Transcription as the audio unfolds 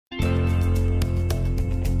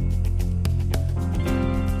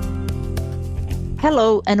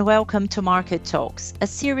Hello and welcome to Market Talks, a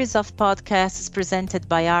series of podcasts presented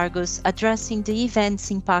by Argus addressing the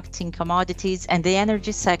events impacting commodities and the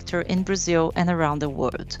energy sector in Brazil and around the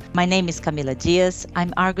world. My name is Camila Dias,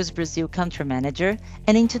 I'm Argus Brazil Country Manager,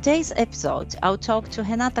 and in today's episode, I'll talk to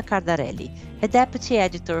Renata Cardarelli, a Deputy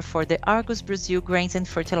Editor for the Argus Brazil Grains and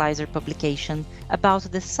Fertilizer publication, about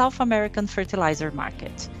the South American fertilizer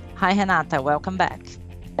market. Hi Renata, welcome back.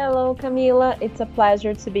 Hello, Camila. It's a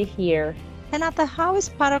pleasure to be here. Renata, how is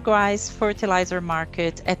Paraguay's fertilizer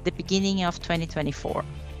market at the beginning of 2024?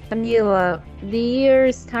 Camila, the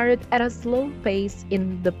year started at a slow pace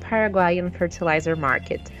in the Paraguayan fertilizer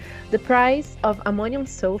market. The price of ammonium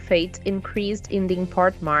sulfate increased in the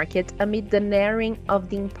import market amid the narrowing of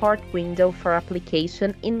the import window for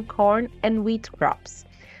application in corn and wheat crops.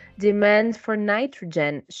 Demand for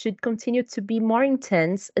nitrogen should continue to be more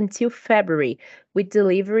intense until February, with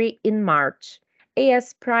delivery in March.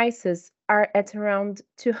 AS prices are at around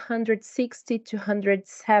 260 to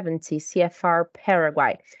 270 CFR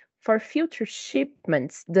Paraguay. For future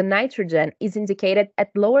shipments, the nitrogen is indicated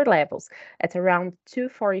at lower levels, at around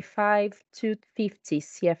 245 to 250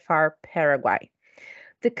 CFR Paraguay.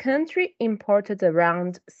 The country imported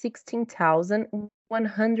around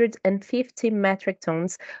 16,150 metric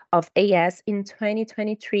tons of AS in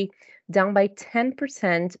 2023, down by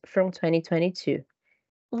 10% from 2022.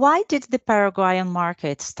 Why did the Paraguayan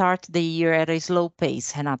market start the year at a slow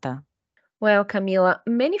pace, Renata? Well, Camila,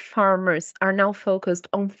 many farmers are now focused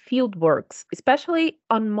on field works, especially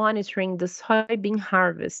on monitoring the soybean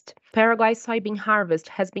harvest. Paraguay's soybean harvest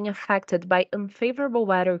has been affected by unfavorable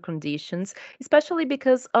weather conditions, especially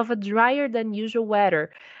because of a drier than usual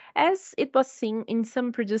weather, as it was seen in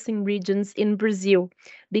some producing regions in Brazil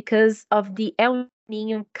because of the El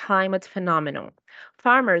Niño climate phenomenon.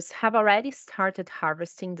 Farmers have already started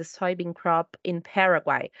harvesting the soybean crop in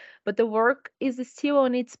Paraguay, but the work is still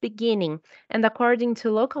on its beginning and according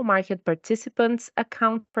to local market participants,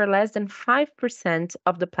 account for less than 5%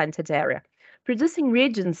 of the planted area. Producing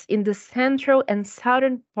regions in the central and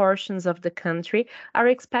southern portions of the country are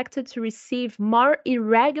expected to receive more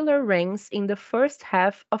irregular rains in the first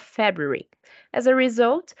half of February. As a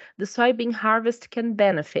result, the soybean harvest can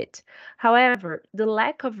benefit. However, the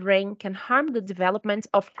lack of rain can harm the development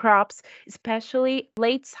of crops, especially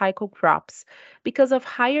late cycle crops, because of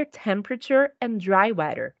higher temperature and dry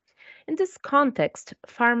weather. In this context,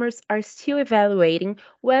 farmers are still evaluating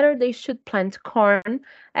whether they should plant corn,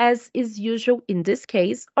 as is usual in this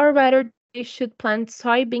case, or whether they should plant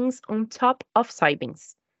soybeans on top of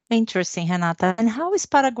soybeans. Interesting, Renata. And how is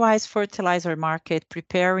Paraguay's fertilizer market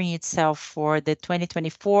preparing itself for the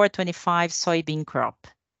 2024-25 soybean crop?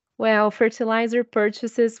 Well, fertilizer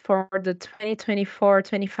purchases for the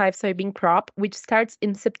 2024-25 soybean crop, which starts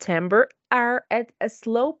in September, are at a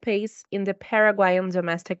slow pace in the Paraguayan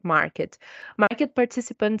domestic market. Market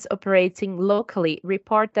participants operating locally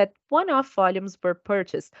report that one-off volumes were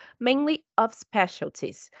purchased, mainly of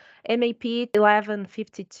specialties. MAP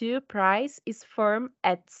 1152 price is firm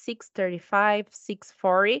at 635,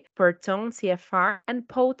 640 per ton CFR, and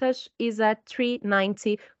potash is at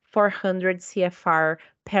 390, 400 CFR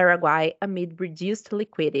Paraguay amid reduced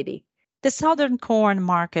liquidity. The southern corn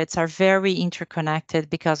markets are very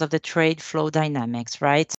interconnected because of the trade flow dynamics,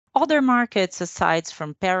 right? Other markets aside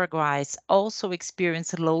from Paraguay's also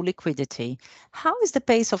experience low liquidity. How is the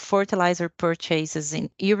pace of fertilizer purchases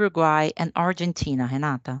in Uruguay and Argentina,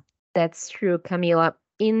 Renata? That's true, Camila.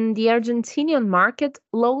 In the Argentinian market,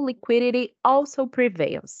 low liquidity also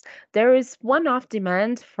prevails. There is one-off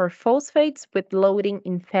demand for phosphates with loading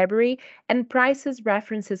in February, and prices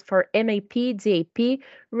references for MAP, DAP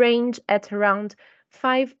range at around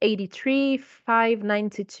 583,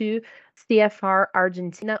 592 CFR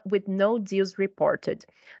Argentina with no deals reported.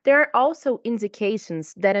 There are also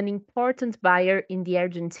indications that an important buyer in the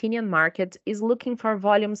Argentinian market is looking for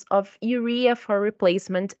volumes of urea for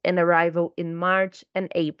replacement and arrival in March and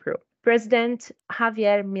April. President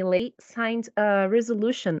Javier Milei signed a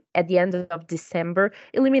resolution at the end of December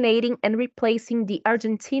eliminating and replacing the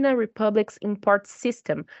Argentina Republic's import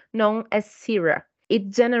system known as CIRA. It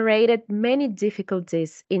generated many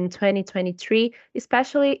difficulties in 2023,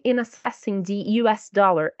 especially in assessing the US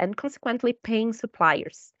dollar and consequently paying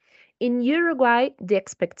suppliers. In Uruguay, the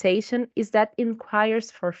expectation is that inquiries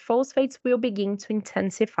for phosphates will begin to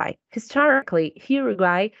intensify. Historically,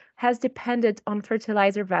 Uruguay has depended on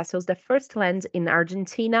fertilizer vessels that first land in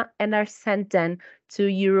Argentina and are sent then to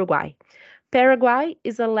Uruguay. Paraguay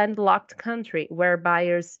is a landlocked country where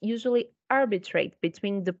buyers usually arbitrate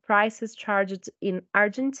between the prices charged in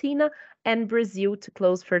Argentina and Brazil to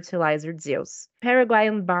close fertilizer deals.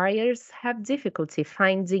 Paraguayan buyers have difficulty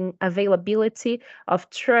finding availability of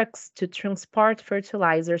trucks to transport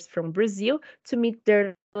fertilizers from Brazil to meet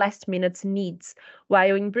their last-minute needs,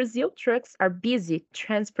 while in Brazil, trucks are busy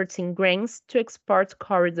transporting grains to export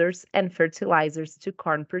corridors and fertilizers to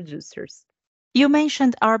corn producers. You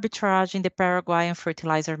mentioned arbitrage in the Paraguayan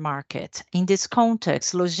fertilizer market. In this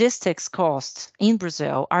context, logistics costs in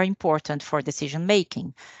Brazil are important for decision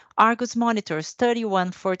making. Argus monitors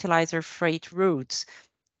 31 fertilizer freight routes.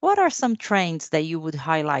 What are some trends that you would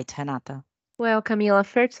highlight, Renata? Well, Camila,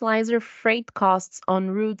 fertilizer freight costs on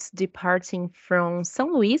routes departing from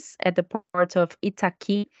São Luís at the port of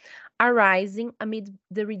Itaqui are rising amid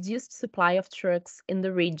the reduced supply of trucks in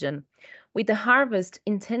the region. With the harvest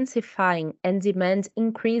intensifying and demand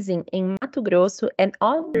increasing in Mato Grosso and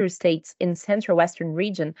other states in central western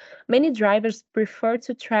region, many drivers prefer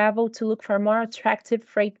to travel to look for more attractive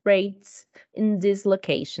freight rates in these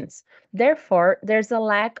locations. Therefore, there's a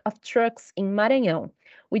lack of trucks in Maranhão,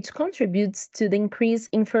 which contributes to the increase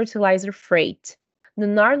in fertilizer freight. The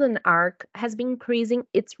Northern Arc has been increasing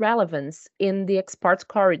its relevance in the export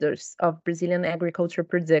corridors of Brazilian agriculture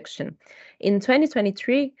production. In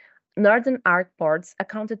 2023, Northern Arc ports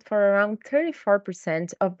accounted for around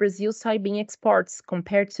 34% of Brazil's soybean exports,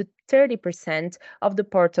 compared to 30% of the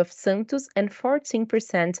port of Santos and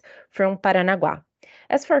 14% from Paranaguá.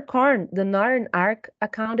 As for corn, the Northern Arc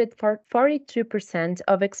accounted for 42%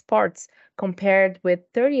 of exports, compared with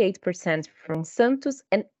 38% from Santos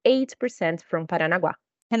and 8% from Paranaguá.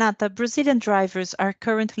 Renata, Brazilian drivers are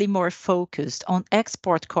currently more focused on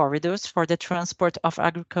export corridors for the transport of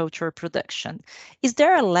agricultural production. Is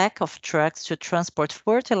there a lack of trucks to transport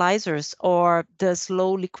fertilizers, or does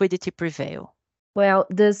low liquidity prevail? Well,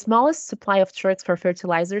 the smallest supply of trucks for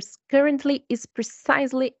fertilizers currently is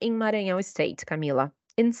precisely in Maranhão State, Camila.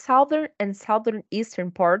 In southern and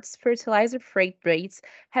southeastern ports, fertilizer freight rates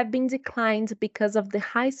have been declined because of the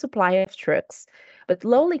high supply of trucks, but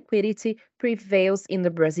low liquidity prevails in the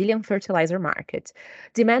Brazilian fertilizer market.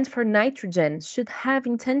 Demand for nitrogen should have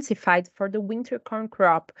intensified for the winter corn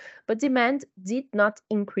crop, but demand did not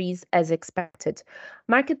increase as expected.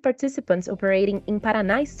 Market participants operating in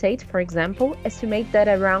Paraná State, for example, estimate that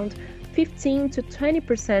around 15 to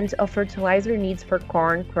 20% of fertilizer needs for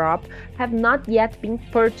corn crop have not yet been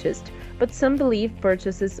purchased, but some believe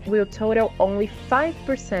purchases will total only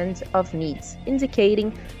 5% of needs,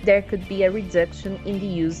 indicating there could be a reduction in the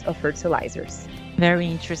use of fertilizers. Very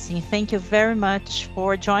interesting. Thank you very much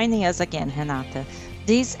for joining us again, Renata.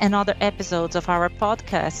 These and other episodes of our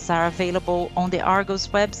podcasts are available on the Argos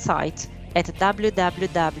website at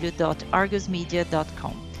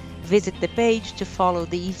www.argosmedia.com. Visit the page to follow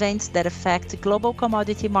the events that affect global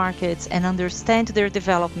commodity markets and understand their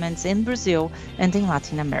developments in Brazil and in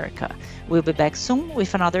Latin America. We'll be back soon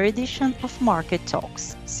with another edition of Market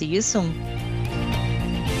Talks. See you soon.